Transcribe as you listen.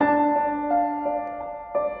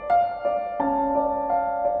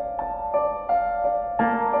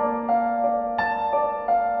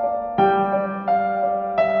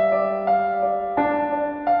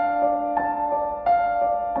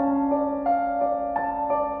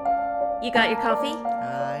You got your coffee?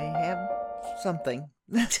 I have something.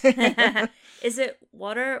 Is it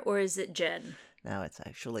water or is it gin? No, it's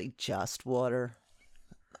actually just water.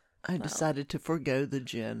 I decided to forgo the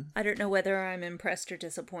gin. I don't know whether I'm impressed or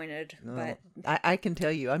disappointed, but I can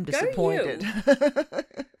tell you, I'm Go disappointed.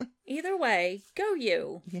 either way, go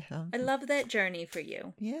you. Yeah. I love that journey for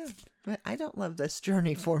you. Yeah, but I don't love this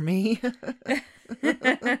journey for me.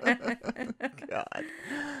 God.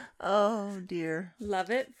 Oh, dear.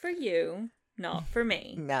 Love it for you, not for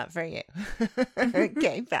me. Not for you.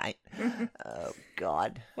 Okay, fine. Oh,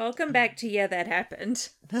 God. Welcome back to Yeah, That Happened.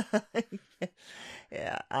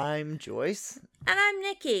 Yeah, I'm Joyce. And I'm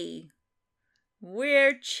Nikki.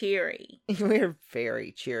 We're cheery. We're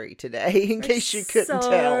very cheery today, in case you couldn't tell.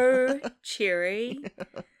 So cheery.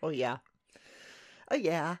 Oh, yeah. Oh,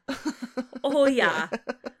 yeah. Oh, yeah.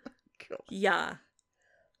 Cool. Yeah.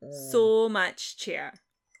 So much cheer.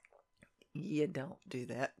 You don't do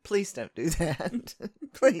that. Please don't do that.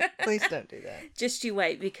 Please don't do that. Just you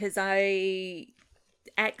wait, because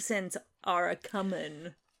accents are a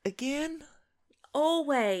common. Again?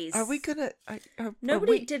 Always. Are we gonna...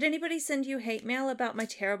 Did anybody send you hate mail about my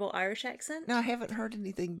terrible Irish accent? No, I haven't heard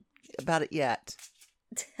anything about it yet.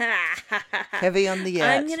 Heavy on the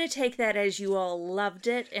yet. I'm going to take that as you all loved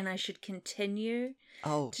it, and I should continue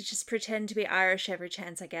to just pretend to be Irish every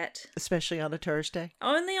chance I get. Especially on a Thursday.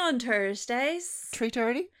 Only on Thursdays.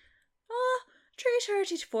 3:30? Oh,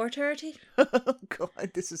 3:30 to 4:30. Oh,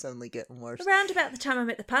 God, this is only getting worse. Around about the time I'm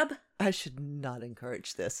at the pub. I should not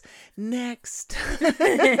encourage this. Next.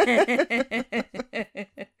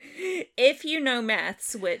 If you know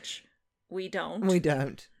maths, which we don't. We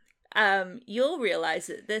don't. You'll realize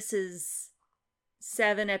that this is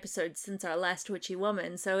 7 episodes since our last Witchy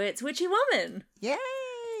Woman, so it's Witchy Woman. Yay!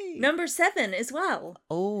 Number 7 as well.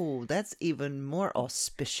 Oh, that's even more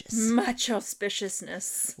auspicious. Much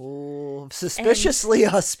auspiciousness. Oh, suspiciously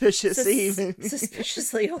auspicious even.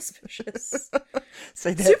 Suspiciously auspicious.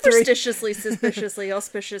 Say that Superstitiously, suspiciously,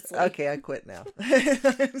 auspiciously. Okay, I quit now.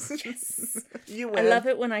 Yes. You win. I love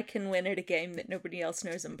it when I can win at a game that nobody else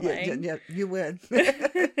knows I'm playing. Yeah, you win.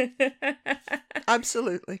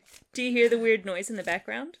 Absolutely. Do you hear the weird noise in the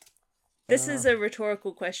background? This is a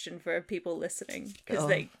rhetorical question for people listening, because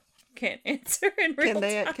they can't answer in real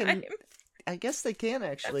time. I guess they can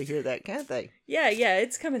actually hear that, can't they? Yeah,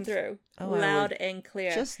 it's coming through. Loud and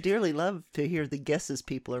clear. Just dearly love to hear the guesses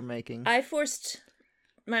people are making. I forced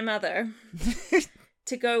my mother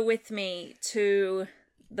to go with me to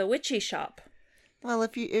the witchy shop. Well,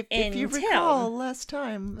 if you recall last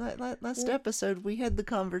episode, we had the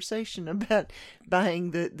conversation about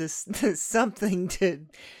buying this something to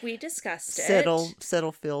we discussed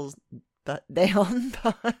settle Phil's butt down.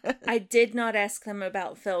 I did not ask them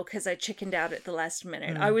about Phil because I chickened out at the last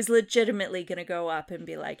minute. I was legitimately going to go up and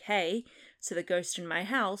be like, "Hey, so the ghost in my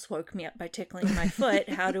house woke me up by tickling my foot.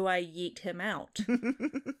 How do I yeet him out?"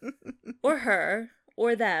 Or her,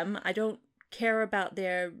 or them. I don't care about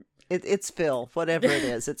their... It's Phil. Whatever it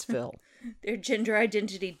is, it's Phil. Their gender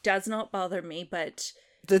identity does not bother me, but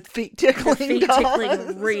the feet tickling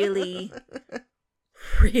really,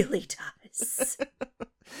 really does.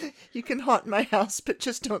 You can haunt my house, but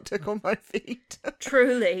just don't tickle my feet.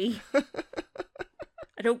 Truly.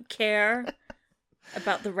 I don't care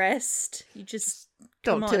about the rest. You just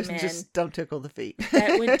come on, man. Just don't tickle the feet.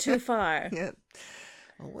 That went too far. Yeah.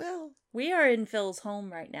 Well, we are in Phil's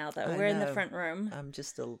home right now, though. We're in the front room. I'm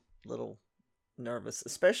just a little nervous,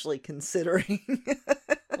 especially considering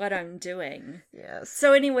what I'm doing. Yes.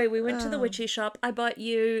 So anyway, we went to the witchy shop. I bought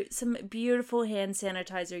you some beautiful hand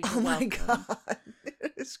sanitizer. You're welcome. God.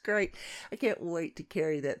 It's great. I can't wait to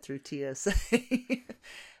carry that through TSA.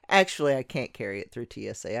 Actually, I can't carry it through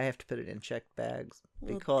TSA. I have to put it in checked bags.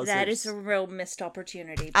 Because that is a real missed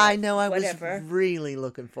opportunity. I know. I was really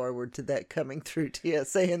looking forward to that coming through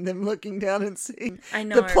TSA and them looking down and seeing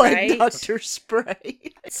the Plague Doctor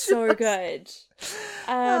spray. So good.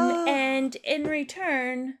 And in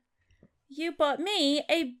return, you bought me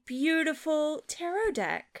a beautiful tarot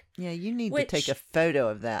deck. Yeah, you need to take a photo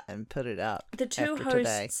of that and put it up. The two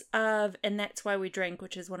hosts of And That's Why We Drink,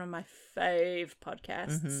 which is one of my fave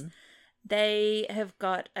podcasts, they have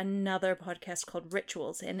got another podcast called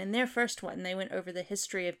Rituals. And in their first one, they went over the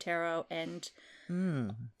history of tarot and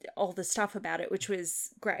all the stuff about it, which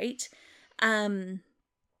was great.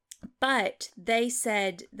 But they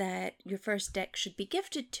said that your first deck should be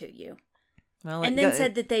gifted to you. Well, and then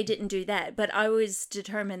said that they didn't do that. But I was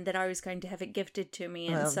determined that I was going to have it gifted to me.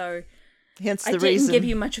 And so I didn't give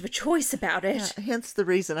you much of a choice about it. Yeah, hence the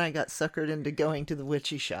reason I got suckered into going to the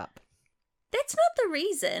witchy shop. That's not the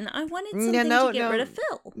reason. I wanted something to get rid of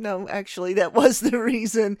Phil. No, actually, that was the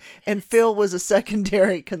reason, and Phil was a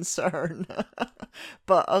secondary concern.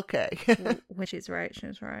 But okay. When she's right,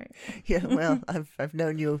 she's right. Yeah, well, I've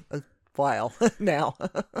known you a while now.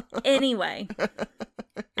 Anyway,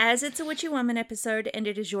 as it's a Witchy Woman episode, and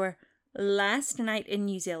it is your last night in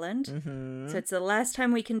New Zealand, so it's the last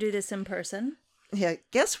time we can do this in person. Yeah,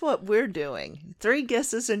 guess what we're doing? 3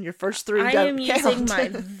 guesses and your first 3 I don't am count. using my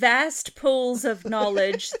vast pools of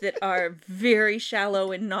knowledge that are very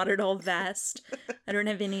shallow and not at all vast. I don't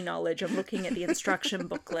have any knowledge. I'm looking at the instruction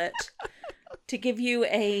booklet to give you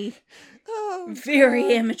a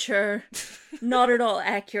very amateur, not at all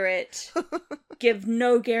accurate, give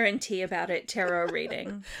no guarantee about it tarot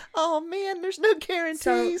reading. Oh man, there's no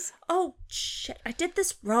guarantees. Oh shit, I did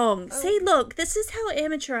this wrong. See, look, this is how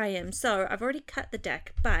amateur I am. So I've already cut the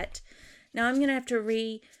deck, but now I'm going to have to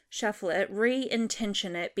reshuffle it,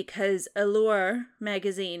 re-intention it, because Allure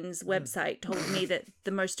Magazine's website told me that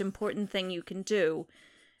the most important thing you can do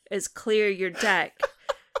is clear your deck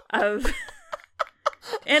of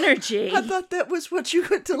energy. I thought that was what you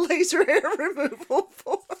went to laser hair removal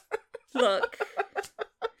for. Look,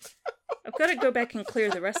 I've got to go back and clear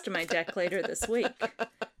the rest of my deck later this week.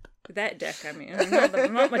 That deck, I mean,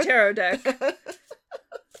 not my tarot deck.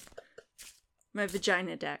 My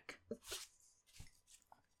vagina deck.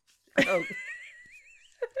 Oh.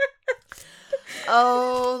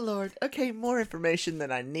 Oh, Lord. Okay, more information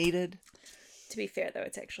than I needed. To be fair, though,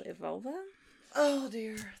 it's actually a vulva. Oh,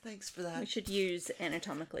 dear. Thanks for We that. should use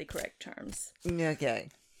anatomically correct terms. Okay.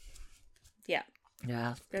 Yeah.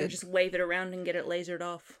 Yeah. Better just wave it around and get it lasered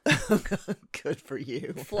off. Good for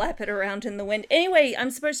you. Flap it around in the wind. Anyway,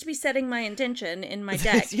 I'm supposed to be setting my intention in my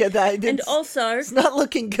deck. Yeah, and also, it's not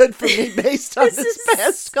looking good for me based on this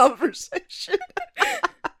past conversation.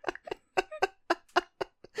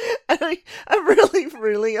 I'm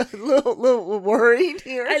really a little worried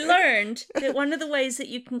here. I learned that one of the ways that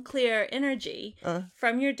you can clear energy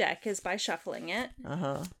from your deck is by shuffling it.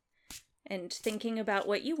 And thinking about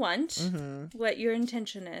what you want, what your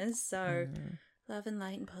intention is. So, love and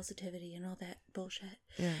light and positivity and all that bullshit.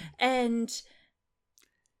 Yeah. And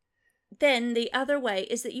then the other way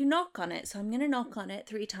is that you knock on it. So I'm going to knock on it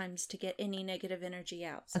 3 times to get any negative energy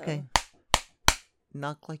out. So. Okay.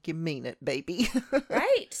 Knock like you mean it, baby.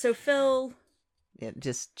 Right. So Phil... Yeah,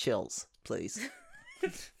 just chills, please.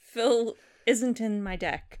 Phil isn't in my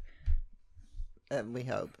deck. We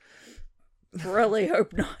hope. Really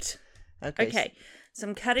hope not. Okay. So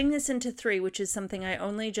I'm cutting this into 3, which is something I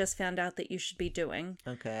only just found out that you should be doing.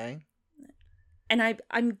 Okay. And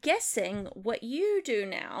I'm guessing what you do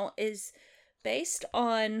now is based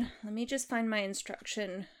on, let me just find my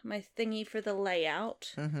instruction, my thingy for the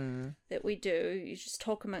layout that we do. You just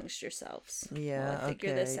talk amongst yourselves. Yeah, while I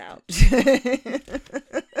figure this out.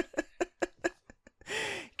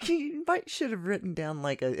 You should have written down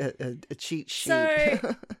like a cheat sheet.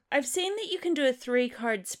 So I've seen that you can do a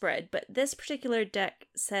 3-card spread, but this particular deck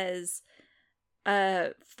says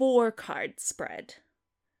a 4-card spread.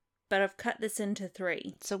 But I've cut this into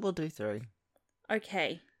 3. So we'll do 3.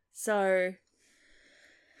 Okay, so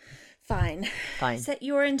fine. Set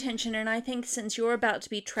your intention, and I think since you're about to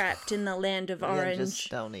be trapped in the land of orange, just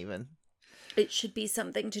don't even. It should be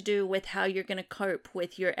something to do with how you're going to cope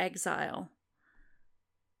with your exile.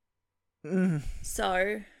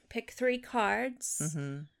 So pick 3 cards.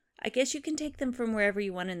 I guess you can take them from wherever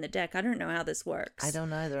you want in the deck. I don't know how this works. I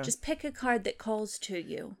don't either. Just pick a card that calls to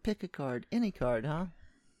you. Pick a card. Any card, huh?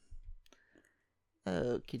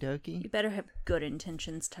 Okie dokie. You better have good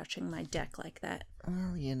intentions touching my deck like that.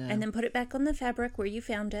 Well, you know. And then put it back on the fabric where you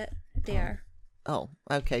found it. There. Oh,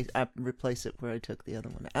 okay. I replace it where I took the other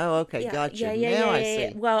one. Oh, okay. Yeah, Gotcha. Yeah, now I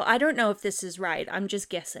see. Well, I don't know if this is right. I'm just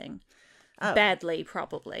guessing. Oh. Badly,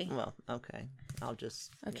 probably. Well, okay. I'll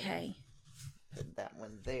just put that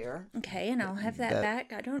one there. Okay, and I'll have that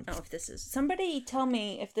back. I don't know if this is... Somebody tell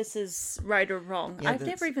me if this is right or wrong. Yeah, I've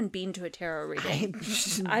never even been to a tarot reading.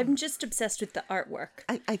 I'm just obsessed with the artwork.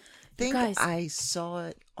 I think I saw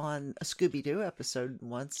it on a Scooby-Doo episode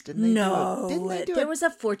once. Didn't they do it? There was a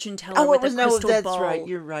fortune teller with a crystal that's ball. Right.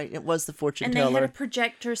 You're right. It was the fortune teller. And they had a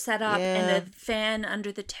projector set up and a fan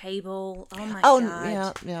under the table. Oh my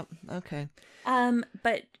god. Yeah. Okay.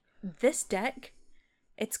 But this deck,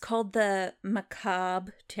 it's called the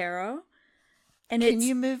Macabre Tarot. And can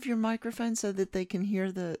you move your microphone so that they can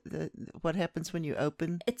hear the what happens when you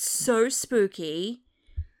open? It's so spooky,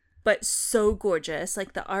 but so gorgeous.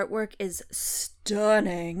 Like, the artwork is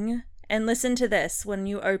stunning. And listen to this. When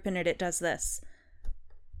you open it, it does this.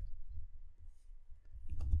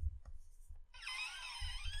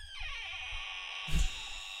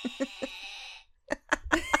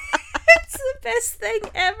 best thing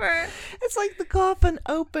ever. It's like the coffin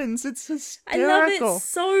opens. It's I love hysterical. it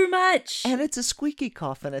so much. And it's a squeaky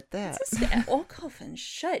coffin at that. All coffins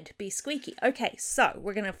should be squeaky. Okay, so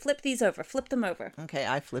we're going to flip these over. Flip them over. Okay,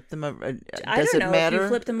 I flipped them over. I Does don't it know matter? if you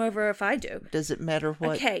flip them over or if I do. Does it matter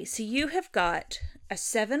what? Okay, so you have got a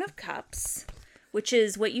 7 of cups, which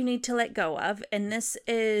is what you need to let go of. And this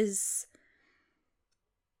is...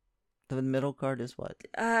 The middle card is what?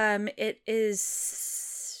 It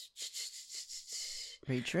is...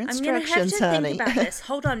 Read your I'm going to have instructions, to honey. think about this.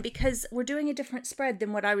 Hold on, because we're doing a different spread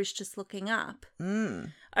than what I was just looking up.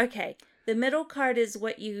 Okay, the middle card is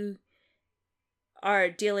what you are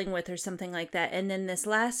dealing with or something like that. And then this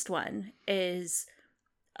last one is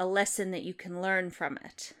a lesson that you can learn from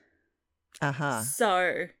it. Uh-huh.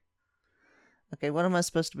 So... Okay, what am I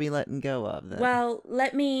supposed to be letting go of then? Well,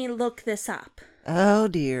 let me look this up. Oh,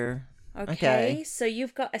 dear. Okay, so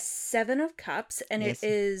you've got a 7 of cups, and Yes. it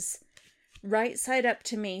is right side up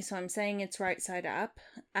to me, so I'm saying it's right side up.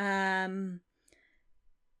 And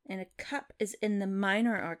a cup is in the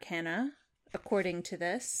minor arcana, according to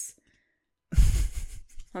this.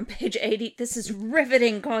 On page 80, this is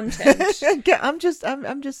riveting content. I'm just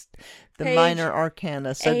the Page minor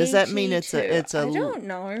arcana. So does that mean it's 82. a I don't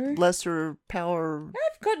know. lesser power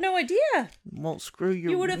I've got no idea. won't screw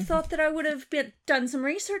your... You would have thought that I would have done some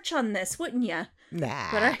research on this, wouldn't you?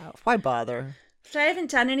 Nah, But why bother? But I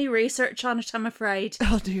haven't done any research on it, I'm afraid.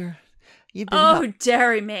 Oh, dear. You've been Oh,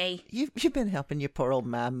 dairy me. you've been helping your poor old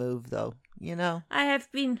ma move, though, you know? I've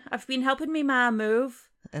been helping me ma move.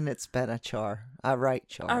 And it's been a right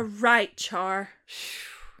char. A right char.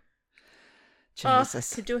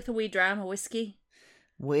 Jesus. Could do with a wee dram of whiskey.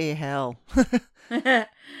 We hell.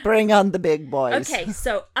 Bring on the big boys. Okay,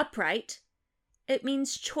 so upright, it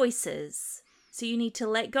means choices. So you need to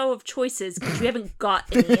let go of choices because you haven't got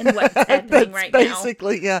any in what's happening That's right now.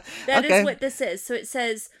 basically, yeah. That okay. is what this is. So it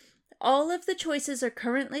says, all of the choices are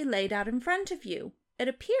currently laid out in front of you. It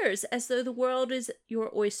appears as though the world is your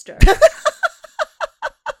oyster.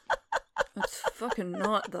 It's fucking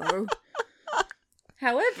not, though.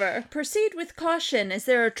 However, proceed with caution, as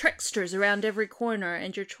there are tricksters around every corner,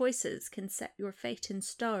 and your choices can set your fate in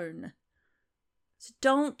stone. So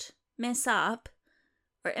don't mess up,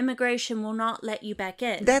 or immigration will not let you back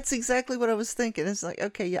in. That's exactly what I was thinking. It's like,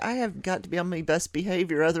 okay, yeah, I have got to be on my best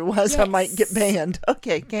behavior, otherwise I might get Yes. banned.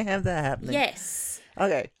 Okay, can't have that happening. Yes.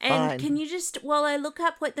 Okay, And fine. can you just, while I look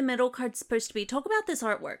up what the middle card's supposed to be, talk about this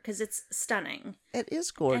artwork, because it's stunning. It is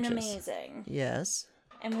gorgeous. And amazing. Yes.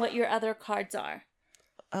 And what your other cards are.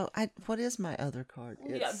 Oh, what is my other card?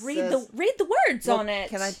 It Read says- the words Well, on it.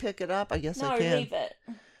 Can I pick it up? I guess No, I can. leave it.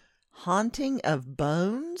 Haunting of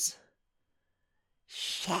Bones?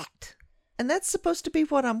 Shit. And that's supposed to be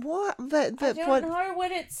what I'm what? I don't know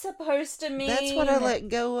what it's supposed to mean. That's what I let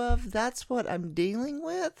go of. That's what I'm dealing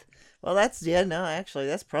with. Well, actually,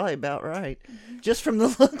 that's probably about right. Mm-hmm. Just from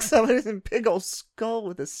the looks of it, it's a big old skull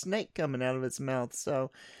with a snake coming out of its mouth. So,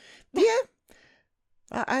 yeah.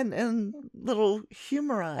 And little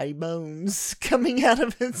humori bones coming out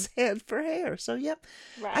of its head for hair. So, yep.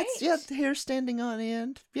 Right? The hair standing on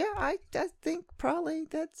end. Yeah, I think probably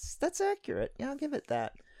that's accurate. Yeah, I'll give it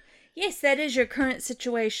that. Yes, that is your current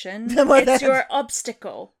situation. Well, It's that's- your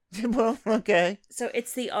obstacle. Well, okay. So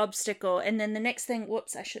it's the obstacle. And then the next thing,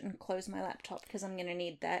 whoops, I shouldn't close my laptop because I'm going to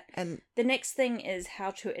need that. And The next thing is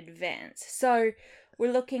how to advance. So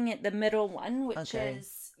we're looking at the middle one, which Okay.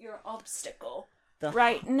 is your obstacle. The-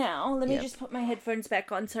 Right now, let me Yep. just put my headphones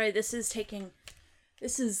back on. Sorry, this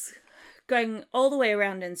is going all the way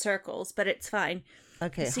around in circles, but it's fine.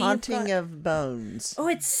 okay, So you've Haunting got- of Bones. Oh,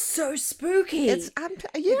 it's so spooky. It's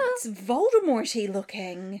It's Voldemort-y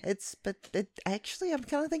looking. Actually, I'm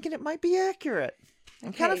kind of thinking it might be accurate.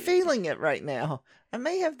 I'm kind of Okay. feeling it right now. I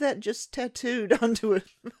may have that just tattooed onto it,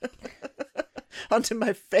 onto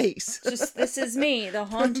my face. Just, this is me, the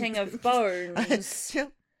haunting of bones.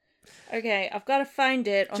 Yep. Okay, I've got to find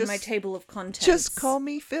it on my Just- table of contents. Just call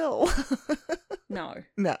me Phil. No.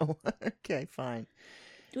 No. Okay, fine.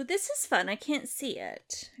 Well, this is fun. I can't see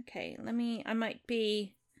it. Okay, I might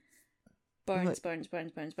be... Bones.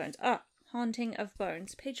 Ah, Haunting of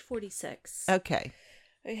Bones, page 46. Okay.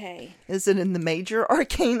 Okay. Is it in the major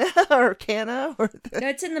arcana or the... No,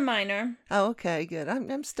 it's in the minor. Oh, okay, good.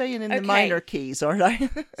 I'm staying in the Okay. minor keys, aren't I?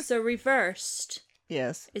 So reversed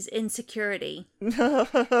Yes. is insecurity.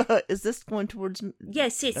 Is this going towards...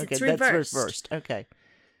 Yes, Okay, it's reversed. that's reversed. Okay.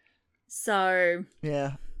 So,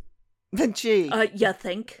 Yeah. But gee, you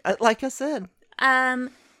think? like I said, The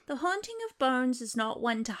Haunting of Bones is not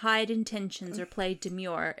one to hide intentions or play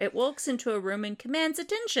demure. It walks into a room and commands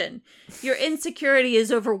attention. Your insecurity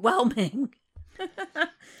is overwhelming.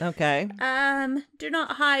 Okay. Do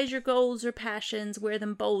not hide your goals or passions. Wear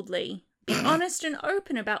them boldly. Be honest and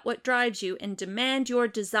open about what drives you and demand your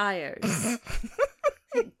desires.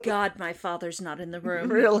 Thank God my father's not in the room.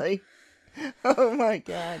 Really? Oh my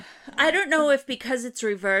God. I don't know if because it's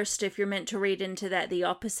reversed, if you're meant to read into that the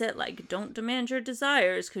opposite, like don't demand your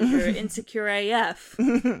desires because you're insecure AF.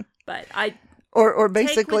 But I... Or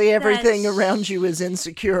basically with everything that- around you is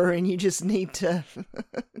insecure and you just need to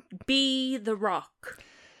Be the rock.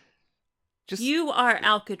 just... You are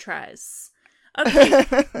Alcatraz. Okay,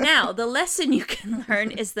 now the lesson you can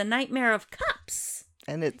learn is the Nightmare of Cups.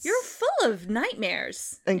 And it's... You're full of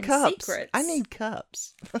nightmares and cups. secrets. I need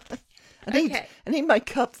cups. I need my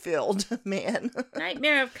cup filled, man.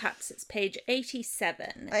 Nightmare of Cups. It's page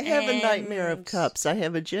 87. I have a nightmare of and cups. I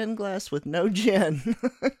have a gin glass with no gin.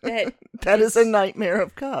 That That is a nightmare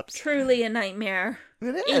of cups. truly a nightmare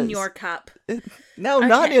It in is. your cup. No,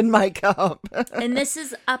 not Okay. in my cup. And this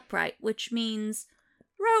is upright, which means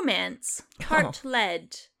romance,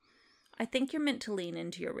 heart-led. I think you're meant to lean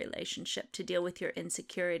into your relationship to deal with your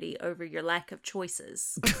insecurity over your lack of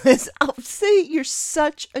choices. Oh, see, you're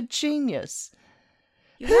such a genius.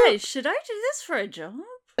 You guys, should I do this for a job?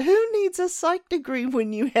 Who needs a psych degree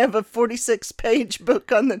when you have a 46-page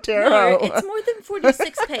book on the No, tarot? it's more than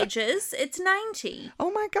 46 pages. It's 90.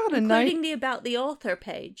 Oh my God, Including the About the Author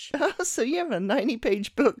page. So you have a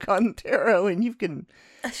 90-page book on tarot, and you can...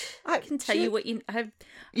 I can tell you what you...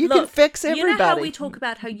 You can fix You know how everybody. we talk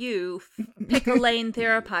about how you pick a lane,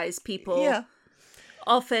 therapize people, Yeah.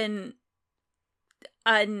 often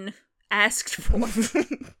unasked for,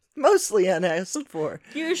 Mostly unasked for,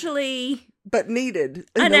 usually but needed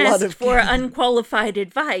in a lot unasked of for cases. unqualified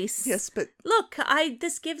advice. Yes, but Look,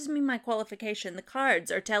 this gives me my qualification. The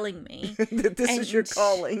cards are telling me. this is your And-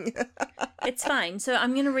 calling. It's fine. So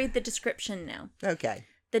I'm going to read the description now. Okay.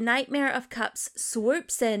 The Nightmare of Cups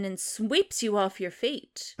swoops in and sweeps you off your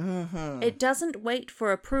feet. Mm-hmm. It doesn't wait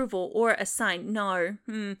for approval or a sign. No.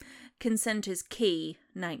 Consent is key,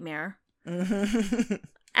 Nightmare.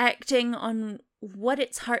 Acting on what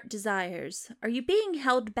its heart desires. Are you being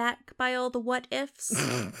held back by all the what ifs?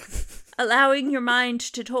 Allowing your mind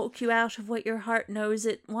to talk you out of what your heart knows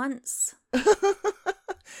it wants?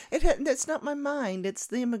 That's not my mind. It's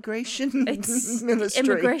the immigration It's ministry.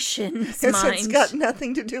 immigration's It's mind. got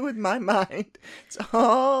nothing to do with my mind. It's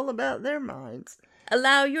all about their minds.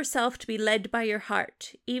 Allow yourself to be led by your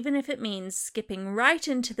heart, even if it means skipping right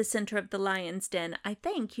into the center of the lion's den. I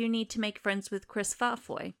think you need to make friends with Chris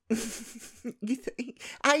Farfoy. You think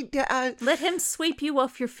I Let him sweep you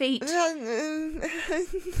off your feet.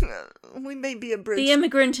 we may be a bridge. The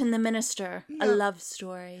Immigrant and the Minister, a No. love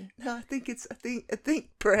story. No, I think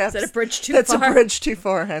perhaps Is that a bridge too that's far? a bridge too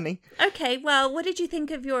far, honey. Okay, well, what did you think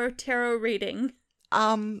of your tarot reading? It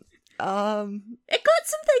got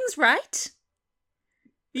some things right.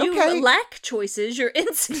 You Okay. lack choices, you're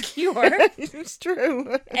insecure, It's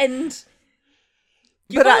true. and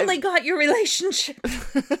you But only got your relationship.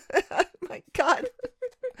 Oh my God.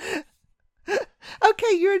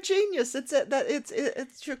 Okay, you're a genius.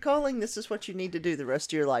 It's your calling. This is what you need to do the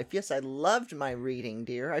rest of your life. Yes, I loved my reading,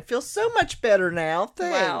 dear. I feel so much better now.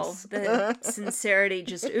 Wow, Thanks. the sincerity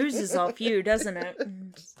just oozes off you, doesn't it?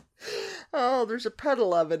 Oh, there's a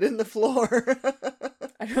puddle of it in the floor.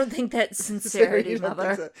 I don't think that's sincerity, You don't think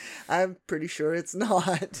Mother. so? I'm pretty sure it's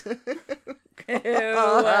not. Ew.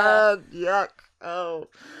 Yuck. Oh,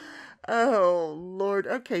 Lord.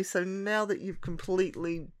 Okay, so now that you've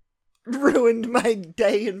completely ruined my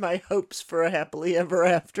day and my hopes for a happily ever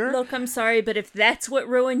after. Look, I'm sorry, but if that's what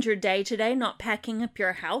ruined your day today, not packing up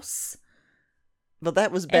your house Well,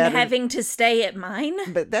 that was bad. and having to stay at mine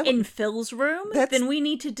But that in Phil's room, that's- then we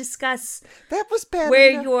need to discuss that was bad. where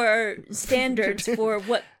enough. your standards for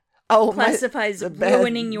what my- classifies the bad-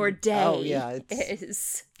 ruining your day Oh, yeah,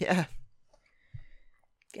 is. Yeah,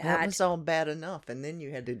 that God. was all bad enough, and then you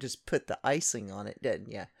had to just put the icing on it,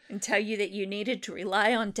 didn't you? And tell you that you needed to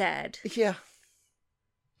rely on Dad. Yeah,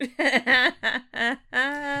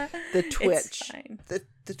 the twitch, It's fine.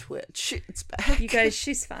 the twitch. It's back. You guys,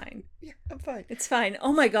 she's fine. Yeah, I'm fine. It's fine.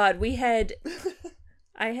 Oh my God,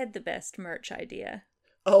 I had the best merch idea.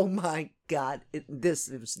 Oh my God,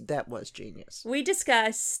 that was genius. We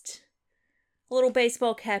discussed little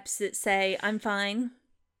baseball caps that say, I'm fine.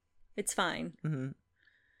 It's fine. Mm-hmm.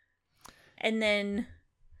 And then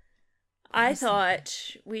I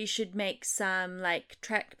thought we should make some like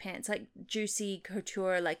track pants, like juicy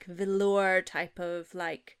couture, like velour type of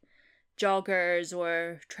like joggers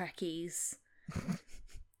or trackies.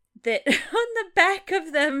 That on the back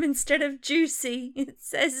of them, instead of juicy, it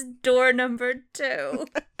says door number 2.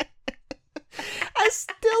 I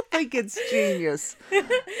still think it's genius.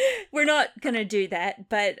 We're not gonna do that,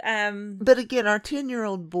 but But again, our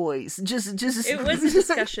 10-year-old boys just it was a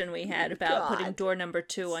discussion we had about God. putting door number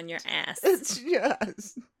 2 on your ass. It's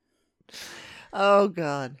just oh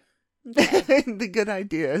God. The good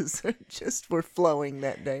ideas just were flowing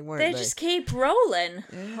that day, weren't They they? just keep rolling.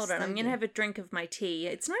 Yes, Hold on, they I'm do. gonna have a drink of my tea.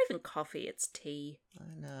 It's not even coffee, it's tea.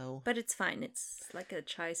 I know. But it's fine. It's like a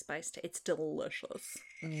chai spice tea. It's delicious.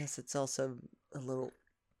 Yes, it's also a little.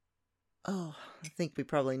 Oh, I think we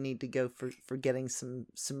probably need to go for getting some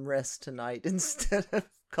rest tonight instead of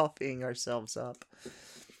coffeeing ourselves up.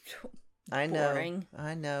 I know. Boring.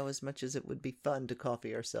 I know. As much as it would be fun to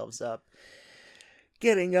coffee ourselves up,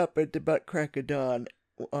 getting up at the butt crack of dawn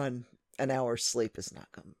on an hour's sleep is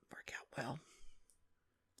not going to work out well.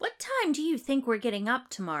 What time do you think we're getting up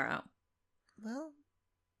tomorrow? Well,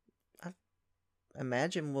 I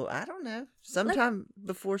imagine. Well, I don't know. Sometime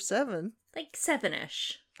before 7. Like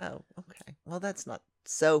 7-ish. Oh, okay. Well, that's not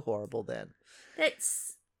so horrible then.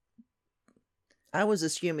 That's... I was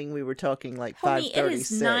assuming we were talking like Homie, 5:36. it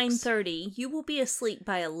is 9:30. You will be asleep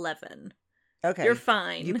by 11. Okay. You're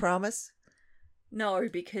fine. You promise? No,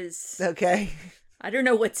 because Okay. I don't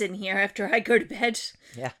know what's in here after I go to bed.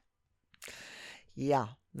 Yeah. Yeah.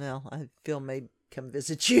 Well, I feel maybe come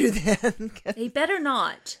visit you then. He better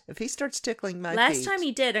not. If he starts tickling my Last feet. time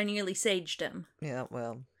he did, I nearly saged him. Yeah,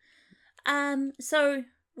 well. So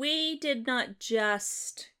we did not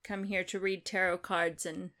just come here to read tarot cards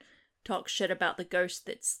and talk shit about the ghost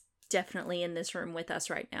that's definitely in this room with us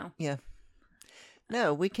right now. Yeah.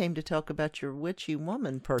 No, we came to talk about your witchy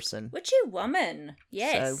woman person. Witchy woman.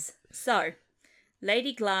 Yes. So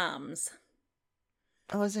Lady Glams.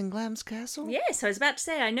 I was in Glam's Castle? Yes, I was about to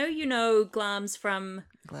say, I know you know Glams from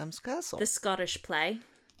Glam's Castle. the Scottish play.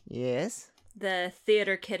 Yes. The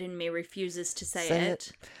theatre kid in me refuses to say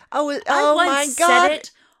it. Oh, I my once God. said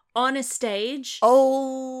it on a stage.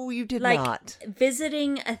 Oh, you did like not.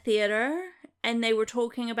 visiting a theater, and they were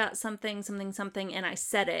talking about something, and I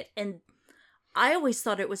said it, and I always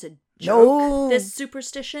thought it was a joke, No. this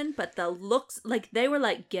superstition, but the looks, like, they were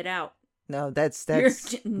like, get out. No, that's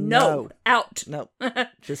no, out. No,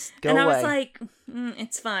 just go and I away. was like,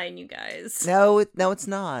 it's fine, you guys. No, it's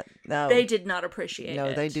not. No, They did not appreciate it.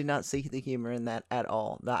 No, they do not see the humor in that at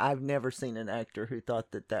all. I've never seen an actor who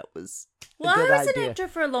thought that was Well, a good I was idea. an actor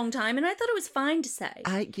for a long time, and I thought it was fine to say.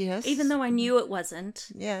 I guess. Even though I knew it wasn't.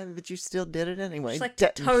 Yeah, but you still did it anyway. Just like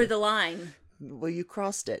to toe the line. Well, you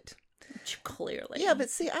crossed it. Clearly. Yeah, but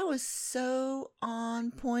see, I was so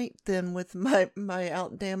on point then with my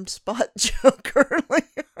out damned spot joke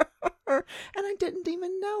earlier, and I didn't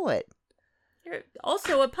even know it. You're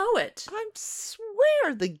also a poet. I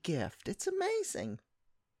swear the gift. It's amazing.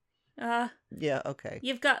 Yeah, okay.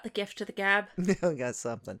 You've got the gift of the gab. I got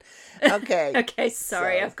something. Okay. Okay,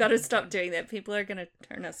 sorry. So- I've got to stop doing that. People are going to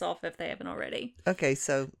turn us off if they haven't already. Okay,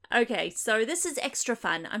 so Okay, so this is extra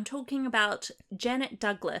fun. I'm talking about Janet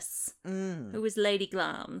Douglas, who was Lady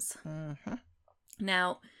Glams. mhm,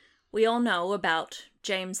 Now, we all know about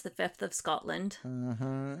James V of Scotland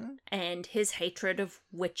mhm, and his hatred of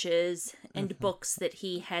witches and books that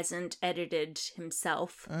he hasn't edited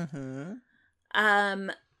himself. mhm.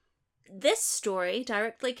 This story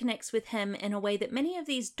directly connects with him in a way that many of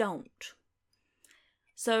these don't.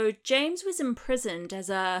 So James was imprisoned as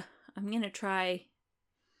a... I'm going to try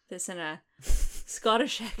this in a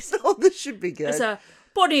Scottish accent. Oh, this should be good. As a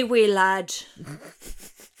bonny wee lad.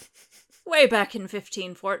 Way back in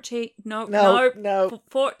 1540. No. No. No,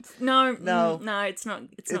 No. it's not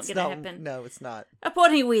going to happen. No, it's not. A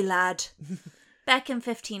bonny wee lad. Back in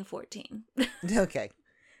 1514. Okay.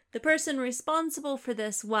 The person responsible for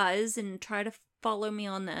this was, and try to follow me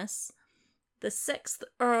on this, the 6th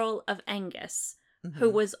Earl of Angus, who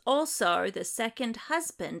was also the second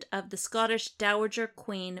husband of the Scottish Dowager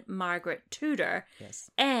Queen Margaret Tudor,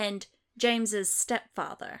 Yes. and James's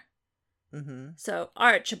stepfather. Mm-hmm. So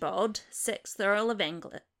Archibald, 6th Earl of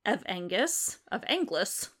Angus,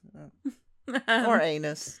 Or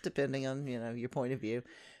anus, depending on, your point of view.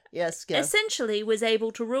 Yes, go. essentially was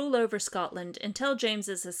able to rule over Scotland until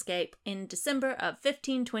James's escape in December of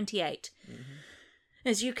 1528.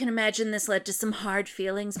 As you can imagine, this led to some hard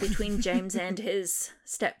feelings between James and his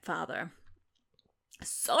stepfather.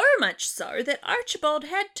 So much so that Archibald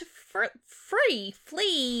had to flee.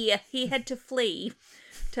 He had to flee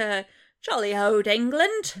to jolly old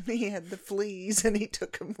England. He had the fleas and he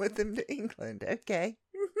took them with him to England. Okay.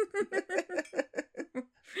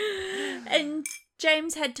 And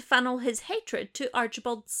James had to funnel his hatred to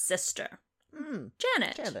Archibald's sister,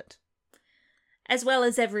 Janet, as well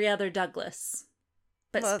as every other Douglas.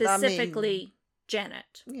 But Well, specifically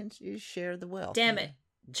Janet. You share the wealth. Damn it,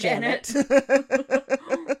 Janet.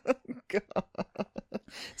 Janet. God.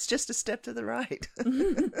 It's just a step to the right.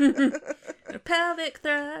 A pelvic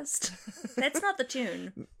thrust. That's not the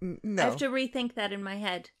tune. No. I have to rethink that in my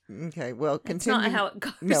head. Okay, well, That's continue. not how it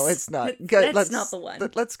goes. No, it's not. That's not the one.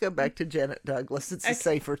 Let's go back to Janet Douglas. It's Okay. a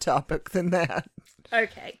safer topic than that.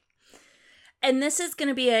 Okay. And this is going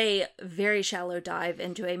to be a very shallow dive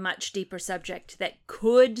into a much deeper subject that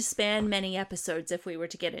could span many episodes if we were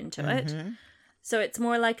to get into it. So it's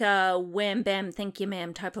more like a wham bam thank you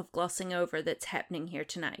ma'am type of glossing over that's happening here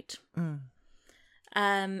tonight.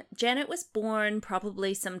 Janet was born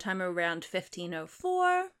probably sometime around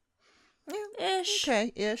 1504-ish.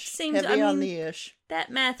 Okay, ish. Seems- Heavy I on mean- the ish. That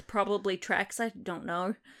math probably tracks, I don't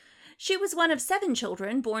know. She was one of 7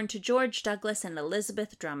 children born to George Douglas and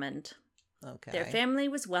Elizabeth Drummond. Okay. Their family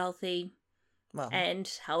was wealthy well,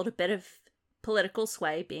 and held a bit of political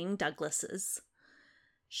sway, being Douglas's.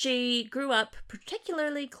 She grew up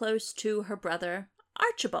particularly close to her brother,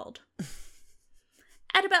 Archibald.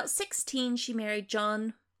 At about 16, she married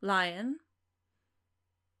John Lyon,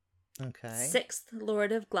 okay. 6th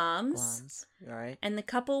Lord of Glamis, Glams. All right. and the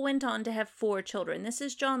couple went on to have 4 children. This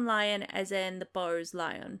is John Lyon, as in the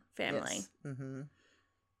Bowes-Lyon family, Yes. Mm-hmm.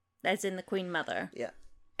 as in the Queen Mother. Yeah.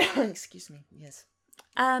 Excuse me. Yes.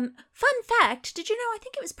 Fun fact, did you know, I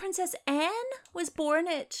think it was Princess Anne was born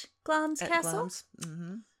at Glamis Castle?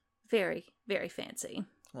 Mm-hmm. Very, very fancy.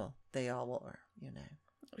 Well, they all are, you know.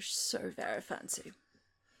 So very fancy.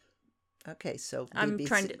 Okay, so I'm BBC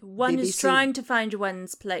trying to. One is BBC trying to find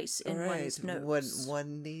one's place in All right. one's notes.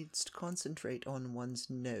 One needs to concentrate on one's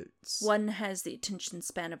notes. One has the attention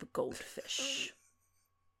span of a goldfish.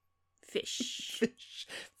 Fish. Fish.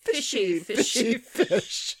 Fishy, fishy,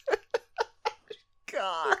 fish.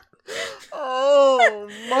 God. Oh,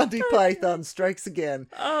 Monty Python strikes again.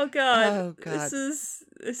 Oh god. Oh, God.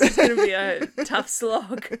 This is going to be a tough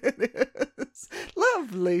slog. It is.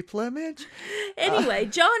 Lovely plumage. Anyway,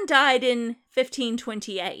 John died in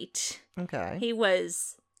 1528. Okay. He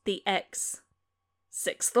was the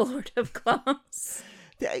ex-6th Lord of Glamis.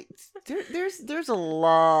 There's a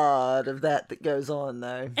lot of that goes on,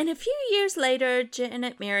 though. And a few years later,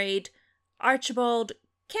 Janet married Archibald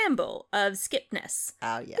Campbell of Skipness.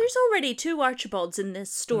 Oh, yeah. There's already 2 Archibalds in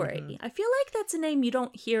this story. I feel like that's a name you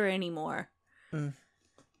don't hear anymore. Mm.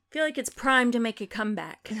 I feel like it's primed to make a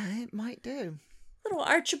comeback. Yeah, it might do. Little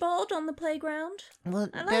Archibald on the playground. Well,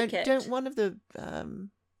 I like it. Don't one of the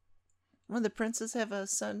princes have a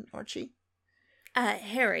son, Archie?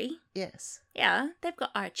 Harry. Yes. Yeah, they've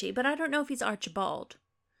got Archie, but I don't know if he's Archibald.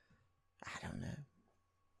 I don't know.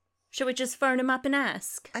 Should we just phone him up and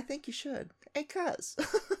ask? I think you should. Hey, cuz.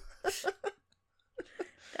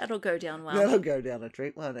 That'll go down well. That'll go down a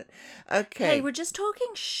treat, won't it? Okay. Hey, we're just talking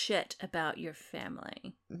shit about your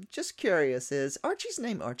family. Just curious, is Archie's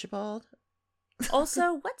name Archibald?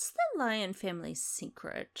 Also, what's the Lyon family's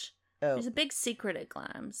secret? Oh. There's a big secret at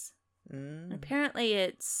Glamis. Mm, Apparently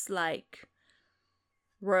it's, like,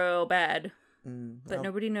 real bad, but well,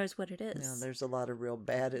 nobody knows what it is. no, there's a lot of real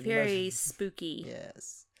bad in Very most- spooky.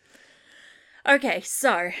 Yes. Okay,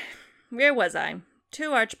 so, where was I?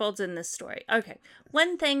 2 Archibalds in this story. Okay,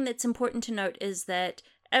 one thing that's important to note is that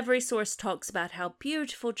every source talks about how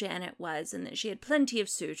beautiful Janet was and that she had plenty of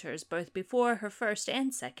suitors, both before her first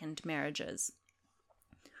and second marriages.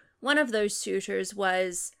 One of those suitors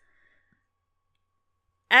was,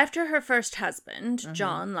 after her first husband,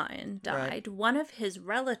 John Lyon, died, Right. one of his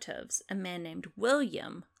relatives, a man named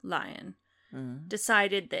William Lyon,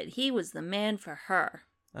 decided that he was the man for her.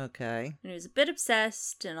 Okay. And he was a bit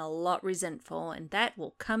obsessed and a lot resentful, and that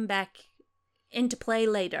will come back into play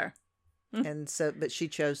later. And so, but she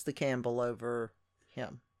chose the Campbell over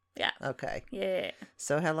him. Yeah. Okay. Yeah.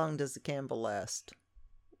 So how long does the Campbell last?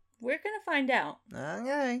 We're going to find out.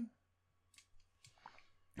 Okay.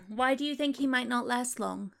 Why do you think he might not last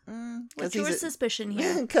long? What's your suspicion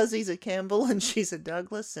here? Because he's a Campbell and she's a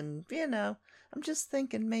Douglas, and, you know, I'm just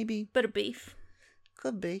thinking maybe Bit of beef.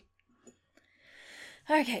 could be.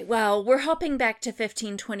 Okay, well, we're hopping back to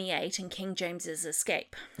 1528 and King James's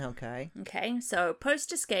escape. Okay. Okay, so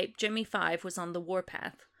post-escape, Jimmy V was on the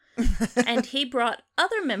warpath. And he brought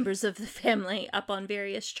other members of the family up on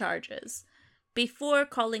various charges before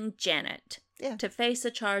calling Janet to face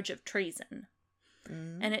a charge of treason.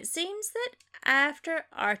 And it seems that after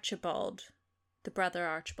Archibald, the brother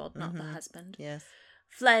Archibald, not the husband, Yes.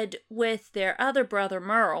 fled with their other brother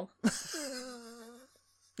Merle.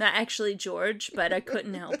 Not actually George, but I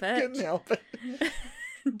couldn't help it. Couldn't help it.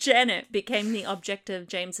 Janet became the object of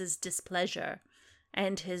James's displeasure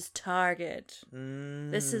and his target.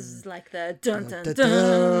 This is like the dun dun dun,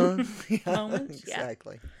 Dun. Yeah, moment.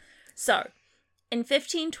 exactly. Yeah. So, in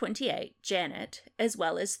 1528, Janet, as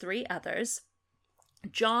well as 3 others,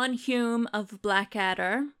 John Hume of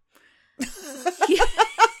Blackadder. I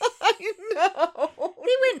know.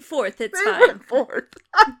 They went forth, it's They fine. went forth.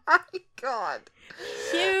 Oh my God.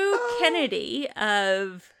 Hugh Kennedy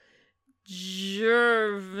of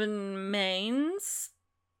Gervanmains.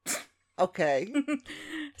 Okay.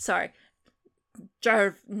 Sorry.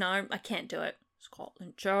 No, I can't do it.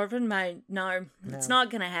 Scotland. Gervanmain. No, it's not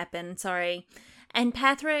going to happen. Sorry. And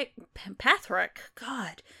Patrick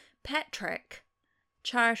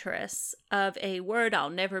Charteris of a word I'll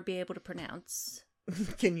never be able to pronounce.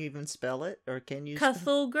 Can you even spell it? Or can you?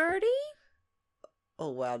 Cthulgurdy? Oh,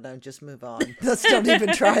 wow. No, just move on. Let's don't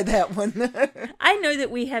even try that one. I know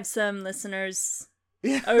that we have some listeners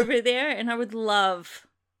Yeah. over there, and I would love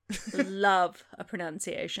a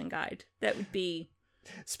pronunciation guide. That would be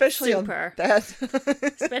Especially super. on that.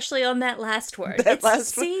 Especially on that last word. That It's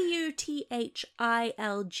last one. Cuthilgurdy.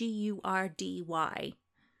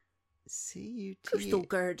 C-U-T.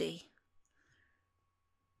 Cuthilgurdy.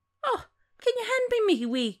 Oh, can you hand me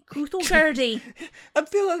wee Cuthilgurdy? I'm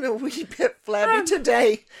feeling a wee bit flabby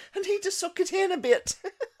today. I need to suck it in a bit.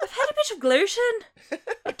 I've had a bit of gluten.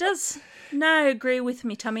 It does now agree with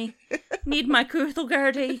me tummy. Need my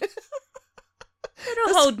Cuthilgurdy.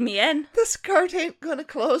 It'll hold me in. The skirt ain't gonna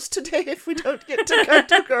close today if we don't get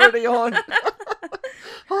to Gertie on.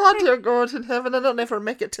 Oh, dear God in heaven, and I'll never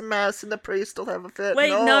make it to Mass and the priest will have a fit. Wait,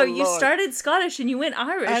 no, you Lord. started Scottish and you went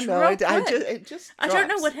Irish. I know, real I quick. it just I don't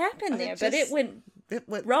know drops. what happened there, but it went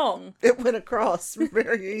went wrong. It went across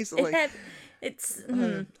very easily. It's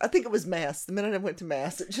I think it was Mass. The minute I went to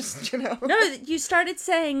Mass, it just, No, you started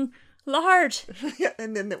saying Lord. Yeah,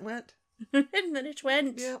 and then it went. And then it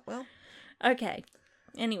went. Yeah, well. Okay.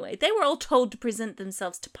 Anyway, they were all told to present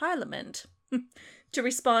themselves to Parliament to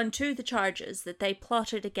respond to the charges that they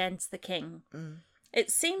plotted against the king. It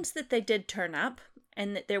seems that they did turn up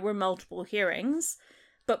and that there were multiple hearings,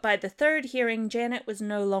 but by the 3rd hearing, Janet was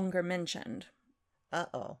no longer mentioned.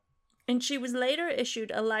 Uh-oh. And she was later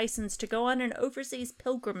issued a license to go on an overseas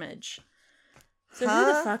pilgrimage. So who Huh?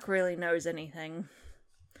 the fuck really knows anything?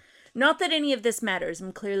 Not that any of this matters.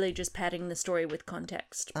 I'm clearly just padding the story with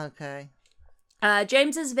context. Okay.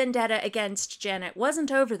 James's vendetta against Janet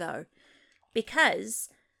wasn't over, though, because...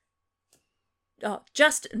 Oh,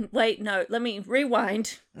 wait, no, let me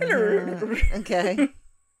rewind. Okay.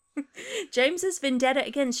 James's vendetta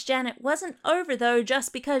against Janet wasn't over, though,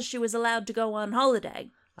 just because she was allowed to go on holiday.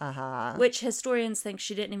 Uh-huh. Which historians think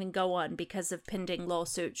she didn't even go on because of pending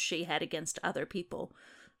lawsuits she had against other people.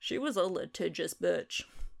 She was a litigious bitch.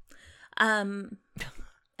 And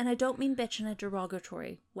I don't mean bitch in a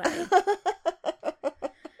derogatory way.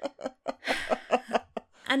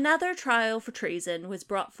 Another trial for treason was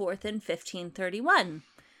brought forth in 1531.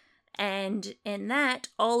 And in that,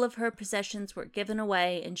 all of her possessions were given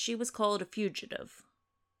away and she was called a fugitive.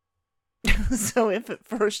 So if at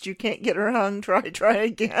first you can't get her hung, try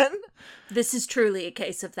again? This is truly a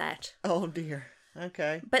case of that. Oh, dear.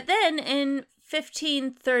 Okay. But then in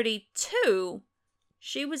 1532,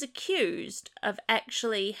 she was accused of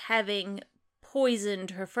actually having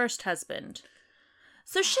poisoned her first husband.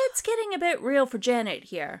 So shit's getting a bit real for Janet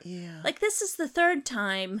here. Yeah. Like, this is the 3rd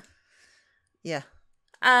time. Yeah.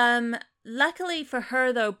 Luckily for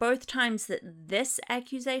her, though, both times that this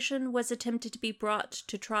accusation was attempted to be brought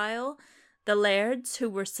to trial, the lairds who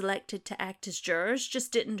were selected to act as jurors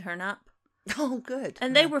just didn't turn up. Oh, good.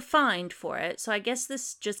 And they were fined for it, so I guess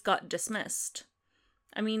this just got dismissed.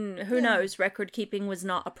 I mean, who knows? Record keeping was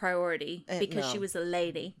not a priority because she was a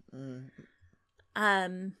lady.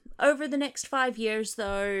 Over the next 5 years,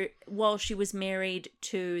 though, while she was married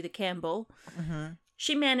to the Campbell,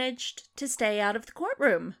 she managed to stay out of the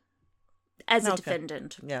courtroom as a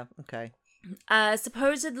defendant. Yeah, okay.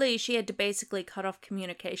 Supposedly, she had to basically cut off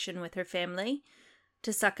communication with her family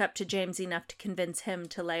to suck up to James enough to convince him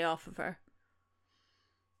to lay off of her.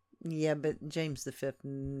 Yeah, but James V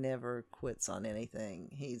never quits on anything.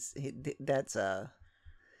 He's a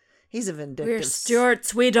vindictive. We're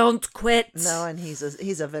Stuarts, we don't quit. No, and he's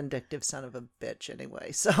a vindictive son of a bitch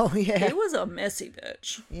anyway. So yeah, He was a messy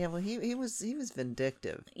bitch. yeah. Well, he was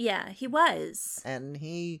vindictive, Yeah, he was. and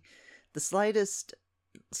the slightest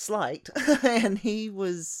slight, and he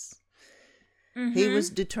was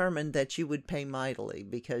determined that you would pay mightily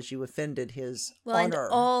because you offended his honor. And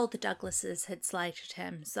all the Douglases had slighted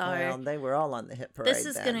him, so Well, they were all on the hit parade. this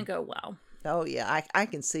is then. going to go well. Oh yeah, I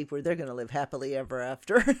can see where they're going to live happily ever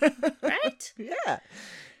after. Right? Yeah.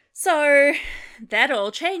 So that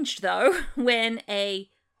all changed, though, when a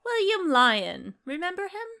William Lyon, remember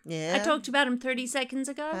him? Yeah. I talked about him 30 seconds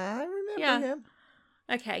ago. I remember Yeah. him.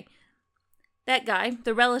 Okay. That guy,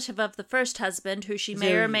 the relative of the first husband, who she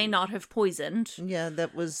may or may not have poisoned. Yeah,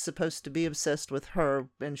 that was supposed to be obsessed with her,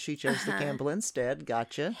 and she chose to gamble instead.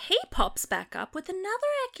 Gotcha. He pops back up with another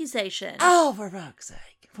accusation. Oh, for fuck's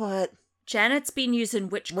sake. What? Janet's been using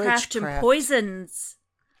witchcraft and Witchcraft. poisons.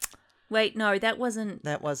 Wait, no, that wasn't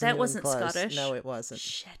even close. Scottish. No, it wasn't.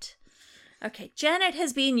 Shit. Okay, Janet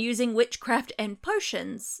has been using witchcraft and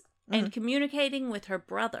potions and communicating with her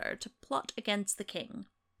brother to plot against the king.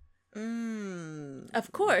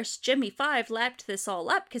 Of course, Jimmy Five lapped this all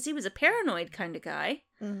up because he was a paranoid kind of guy.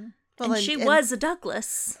 Well, and she was a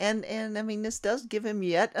Douglas. And I mean, this does give him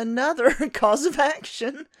yet another cause of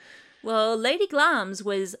action. Well, Lady Glamis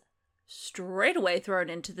was straight away thrown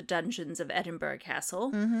into the dungeons of Edinburgh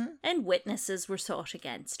Castle, and witnesses were sought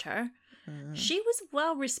against her. She was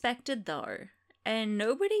well respected, though, and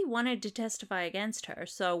nobody wanted to testify against her,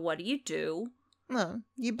 so what do? No,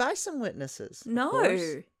 you buy some witnesses. of No.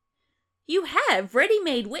 course. You have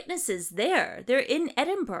ready-made witnesses there. They're in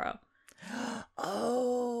Edinburgh.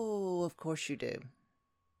 Oh, of course you do.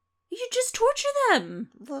 You just torture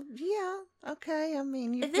them. Well, yeah, okay. I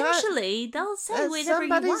mean, you Eventually, they'll say whatever you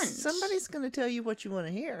want. Somebody's going to tell you what you want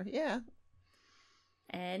to hear. Yeah.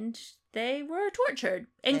 And they were tortured,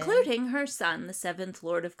 including her son, the 7th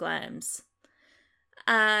Lord of Glamis.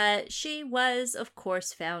 She was, of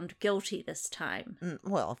course, found guilty this time.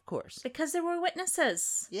 Well, of course. Because there were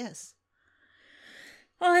witnesses. Yes.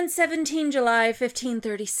 On 17 July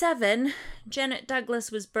 1537, Janet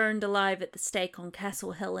Douglas was burned alive at the stake on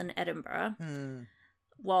Castle Hill in Edinburgh,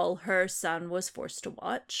 while her son was forced to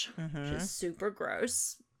watch, which is super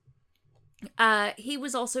gross. He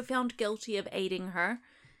was also found guilty of aiding her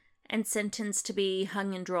and sentenced to be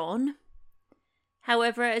hung and drawn.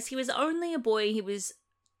 However, as he was only a boy, he was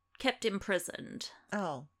kept imprisoned.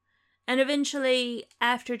 Oh. And eventually,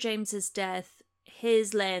 after James's death,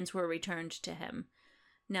 his lands were returned to him.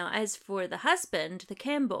 Now, as for the husband, the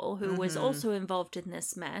Campbell, who was also involved in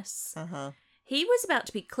this mess, he was about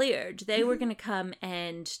to be cleared. They were going to come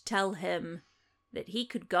and tell him that he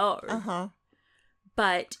could go.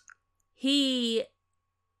 But he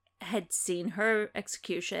had seen her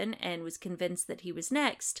execution and was convinced that he was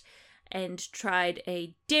next and tried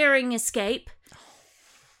a daring escape.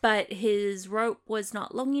 But his rope was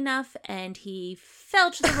not long enough and he fell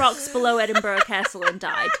to the rocks below Edinburgh Castle and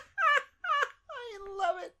died.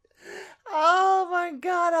 Love it. Oh my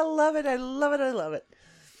God, I love it. I love it. I love it.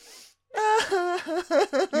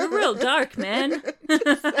 You're real dark, man.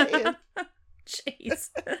 Just saying. Jeez.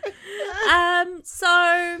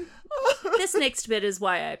 So this next bit is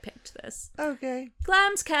why I picked this. Okay.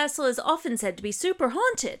 Glamis Castle is often said to be super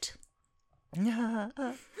haunted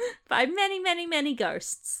by many, many, many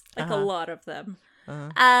ghosts. Like a lot of them.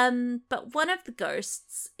 But one of the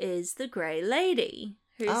ghosts is the Grey Lady.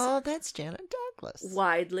 Who's that's Janet Douglas.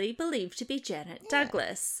 widely believed to be Janet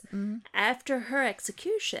Douglas. After her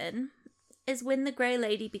execution is when the Grey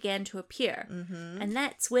Lady began to appear. And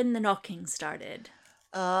that's when the knocking started.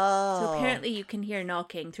 Oh. So apparently you can hear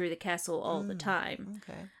knocking through the castle all the time.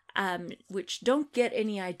 Okay. Which, don't get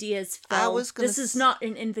any ideas, Phil. This is not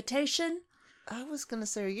an invitation. I was going to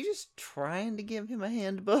say, are you just trying to give him a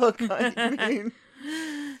handbook? I mean...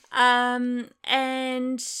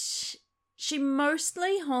 And she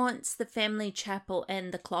mostly haunts the family chapel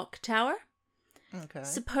and the clock tower. Okay.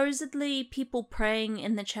 Supposedly, people praying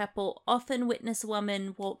in the chapel often witness a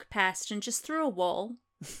woman walk past and just through a wall.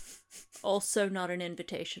 Also not an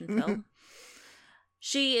invitation, Phil.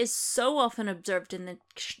 She is so often observed in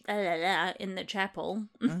the chapel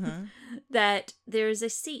that there is a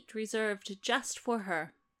seat reserved just for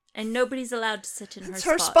her, and nobody's allowed to sit in It's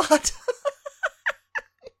her her spot. spot.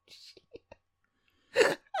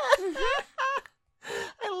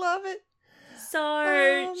 I love it.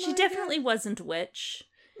 So she my definitely wasn't a witch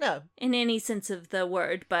No. in any sense of the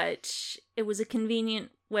word, but it was a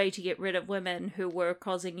convenient way to get rid of women who were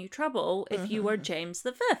causing you trouble if you were James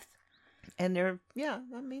V. And I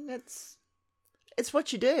mean, it's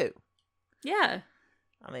what you do. Yeah.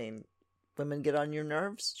 I mean, women get on your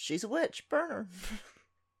nerves, she's a witch, burn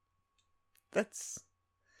her.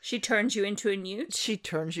 She turns you into a newt. She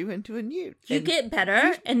turns you into a newt. You get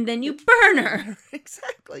better, and then you burn her.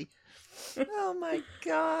 Exactly. Oh my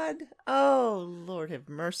God. Oh, Lord have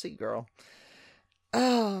mercy, girl.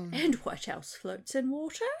 And what else floats in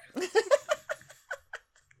water? A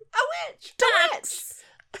witch! Ducks!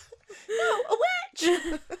 No, a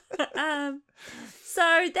witch!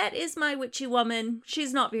 So that is my witchy woman.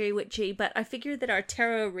 She's not very witchy, but I figured that our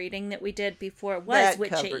tarot reading that we did before was That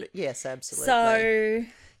witchy. covered it. Yes, absolutely. So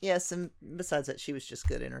yes, and besides that, she was just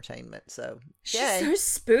good entertainment. So she's yay. so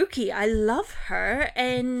spooky. I love her,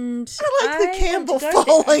 and I like the want Campbell to go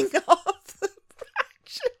falling there. off the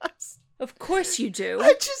branches. Of course you do.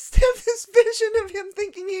 I just have this vision of him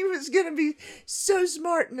thinking he was going to be so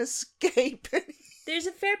smart and escape. There's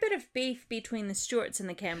a fair bit of beef between the Stuarts and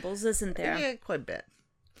the Campbells, isn't there? Yeah, quite a bit.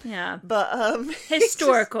 Yeah. But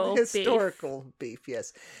Historical historical beef,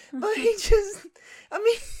 yes. But he just, I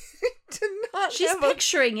mean, to not She's have a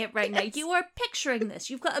picturing it right now. You are picturing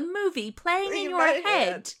this. You've got a movie playing in your my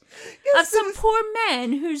head of Yes, some it is- poor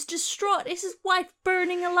man who's distraught. Is his wife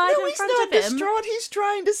burning alive No, in he's front not of him? distraught. He's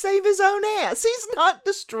trying to save his own ass. He's not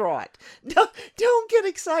distraught. Don't get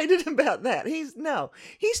excited about that. He's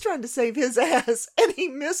trying to save his ass, and he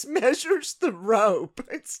mismeasures the rope.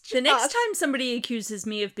 It's just... The next time somebody accuses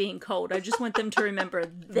me of being cold, I just want them to remember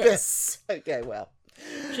this. Okay, well.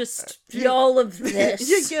 Just all of this.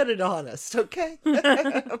 You get it honest, okay?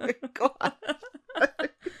 Oh, my God.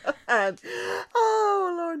 God.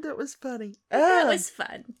 Oh, Lord, that was funny. That was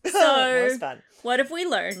fun. That So, was fun. what have we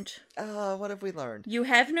learned? What have we learned? You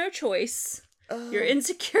have no choice. Your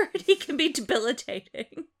insecurity can be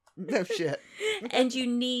debilitating. No shit. And you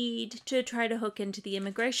need to try to hook into the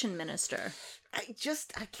immigration minister. I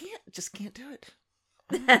can't do it.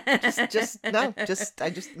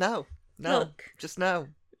 No. No. Look. Just no.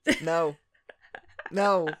 No.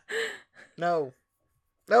 No. No.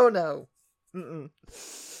 No, no. Mm-mm.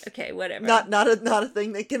 Okay, whatever. Not a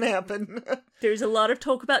thing that can happen. There's a lot of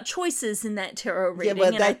talk about choices in that tarot reading, but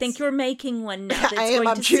and I that's- think you're making one now that's I'm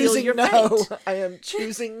going to seal choosing your no. fate. I am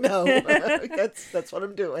choosing no. That's what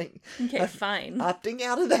I'm doing. Okay, fine. Opting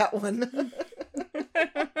out of that one.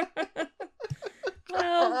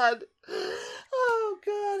 Well, God. Oh,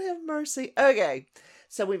 God, have mercy. Okay,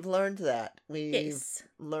 so we've learned that. We've yes.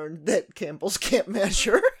 learned that Campbell's can't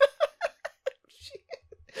measure.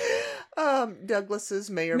 Douglas's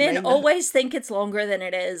may or may Men not. always think it's longer than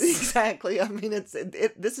it is. Exactly. I mean,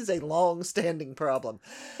 this is a long-standing problem.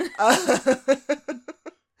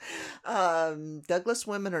 Douglas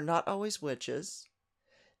women are not always witches.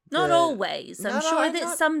 Not always. I'm Not sure al- that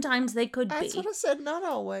not- sometimes they could That's be. what I said. Not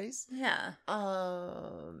always. Yeah.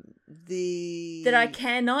 The That I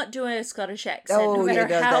cannot do a Scottish accent, no Oh, matter yeah,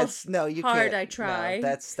 no, how that's no, you hard can't. I try. No,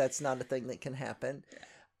 that's not a thing that can happen.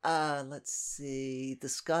 Let's see. The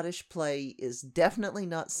Scottish play is definitely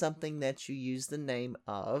not something that you use the name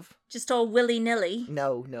of. Just all willy-nilly.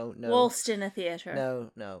 No. Waltzed in a theatre.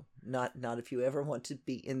 No. Not if you ever want to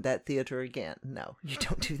be in that theater again. No, you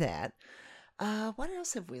don't do that. What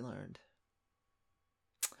else have we learned?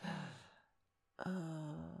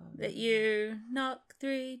 That you knock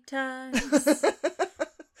 3 times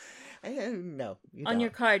No, you on don't. your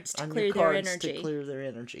cards to On clear your their cards energy. To clear their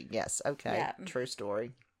energy. Yes. Okay. Yeah. True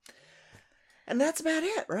story. And that's about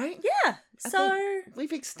it, right? Yeah. I So think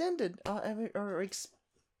we've extended. I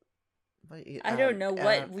don't know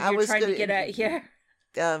what you're trying to get at here.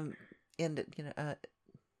 End it.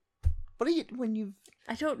 What are you when you?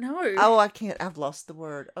 I don't know. Oh, I can't. I've lost the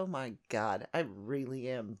word. Oh my God, I really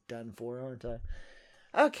am done for, aren't I?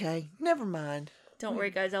 Okay, never mind. Don't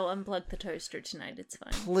worry, guys. I'll unplug the toaster tonight. It's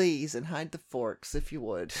fine. Please, and hide the forks if you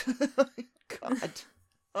would. God.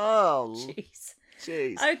 Oh, Jeez.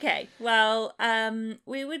 jeez. Okay. Well,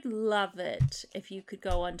 we would love it if you could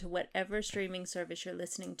go on to whatever streaming service you're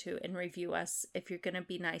listening to and review us. If you're gonna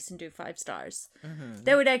be nice and do 5 stars,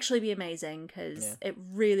 that would actually be amazing because it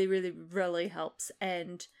really, really, really helps,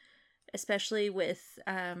 and especially with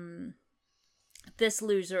this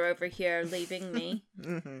loser over here leaving me.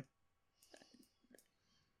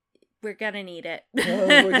 We're gonna need it. Oh,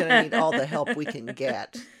 we're gonna need all the help we can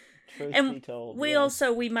get. Truth And be told, we yes.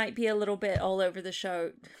 we might be a little bit all over the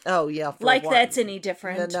show. Oh yeah, for Like what? that's any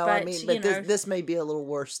different. No, but, I mean, you but know, this may be a little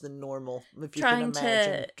worse than normal. If you trying can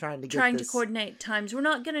imagine to trying to trying this. to coordinate times. We're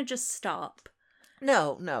not gonna just stop.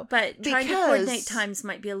 No, But trying to coordinate times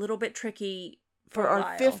might be a little bit tricky for a our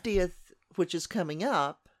while. 50th, which is coming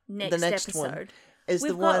up. Next the next episode. one is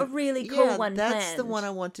We've the got one. a really cool one That's the planned. one I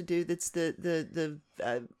want to do. That's the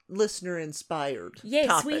listener inspired.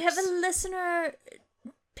 Yes, we have topics. a listener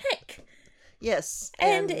pick. Yes,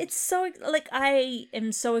 And it's so I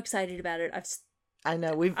am so excited about it. I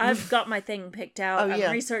know I've got my thing picked out. Oh, yeah.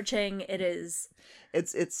 I'm researching. It is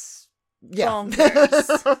it's yeah.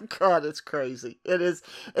 bonkers. Oh, God, it's crazy. It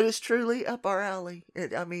is truly up our alley.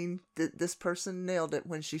 I mean, this person nailed it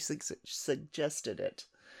when she suggested it.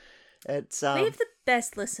 It's we have the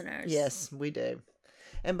best listeners. yes, we do.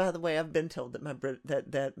 And by the way, I've been told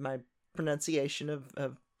that my pronunciation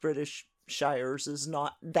of British shires is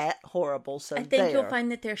not that horrible. So I think you'll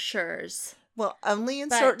find that they're shires. Well, only in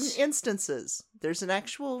certain instances. There's an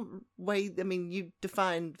actual way. I mean, you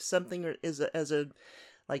define something as a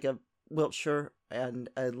like a Wiltshire and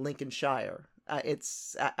a Lincolnshire.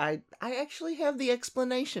 I actually have the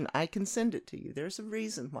explanation. I can send it to you. There's a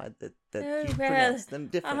reason why that you pronounce them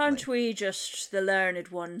differently. Aren't we just the learned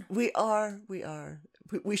one? We are.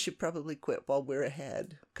 We should probably quit while we're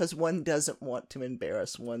ahead, because one doesn't want to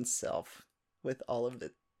embarrass oneself with all of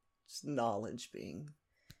its knowledge being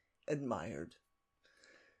admired.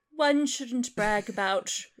 One shouldn't brag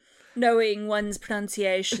about knowing one's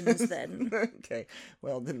pronunciations then. Okay,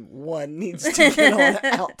 well then one needs to get on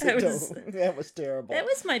out the door. That was terrible. That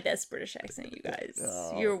was my best British accent, you guys.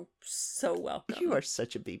 Oh. You're so welcome. You are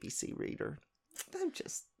such a BBC reader.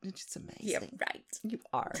 It's just amazing. You're right. You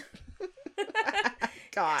are.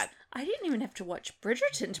 God. I didn't even have to watch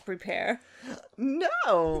Bridgerton to prepare.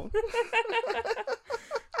 No.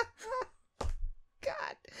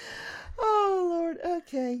 God. Oh, Lord.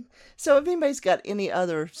 Okay. So if anybody's got any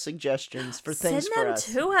other suggestions for things for us.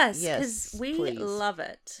 Send them to us, because yes, we please. love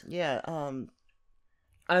it. Yeah.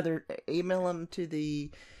 Either email them to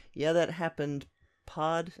the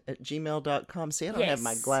pod@gmail.com. See, I don't have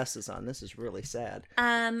my glasses on. This is really sad.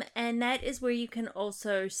 And that is where you can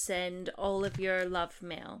also send all of your love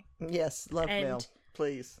mail. Yes, love mail,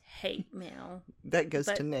 please. Hate mail. That goes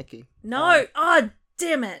to Nikki. No! Oh,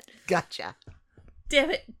 damn it! Gotcha.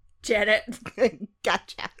 Damn it, Janet.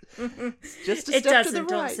 Gotcha. Just a step to the right.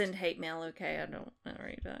 Don't send hate mail, okay? I don't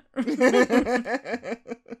read that.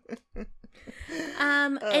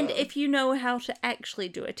 And if you know how to actually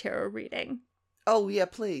do a tarot reading. Oh, yeah,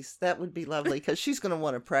 please. That would be lovely, because she's going to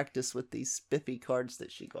want to practice with these spiffy cards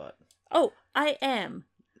that she got. Oh, I am.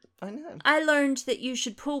 I know. I learned that you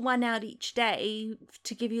should pull one out each day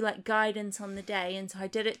to give you, like, guidance on the day. And so I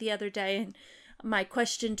did it the other day, and my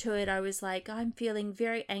question to it, I was like, I'm feeling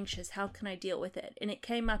very anxious. How can I deal with it? And it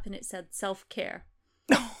came up and it said self-care.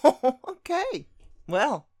 Okay.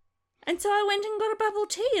 Well. And so I went and got a bubble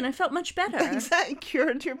tea, and I felt much better. Exactly.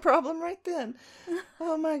 Cured your problem right then.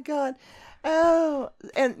 Oh, my God. Oh,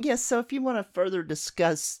 and yes, so if you want to further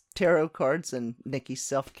discuss tarot cards and Nikki's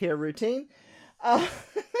self-care routine,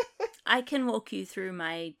 I can walk you through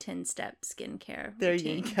my 10-step skincare there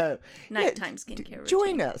routine. You go. Nighttime skincare routine.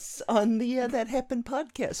 Join us on the That Happened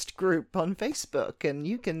podcast group on Facebook, and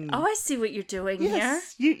you can... Oh, I see what you're doing here.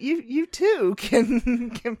 You too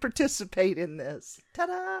can participate in this.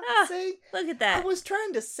 Ta-da! See? Look at that. I was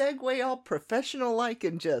trying to segue all professional-like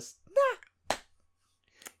and just...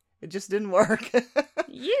 It just didn't work.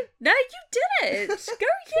 You did it. Go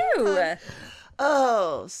you.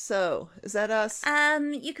 Oh, so is that us?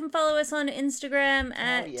 You can follow us on Instagram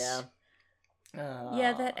at That Happened.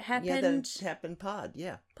 Yeah, That Happened Pod.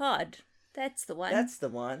 Yeah, Pod. That's the one. That's the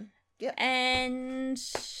one. Yeah. And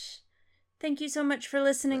thank you so much for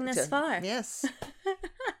listening this far. Yes.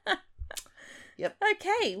 Yep.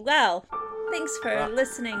 Okay. Well, thanks for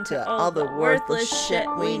listening to all the worthless shit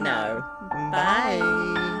we know.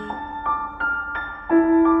 Bye.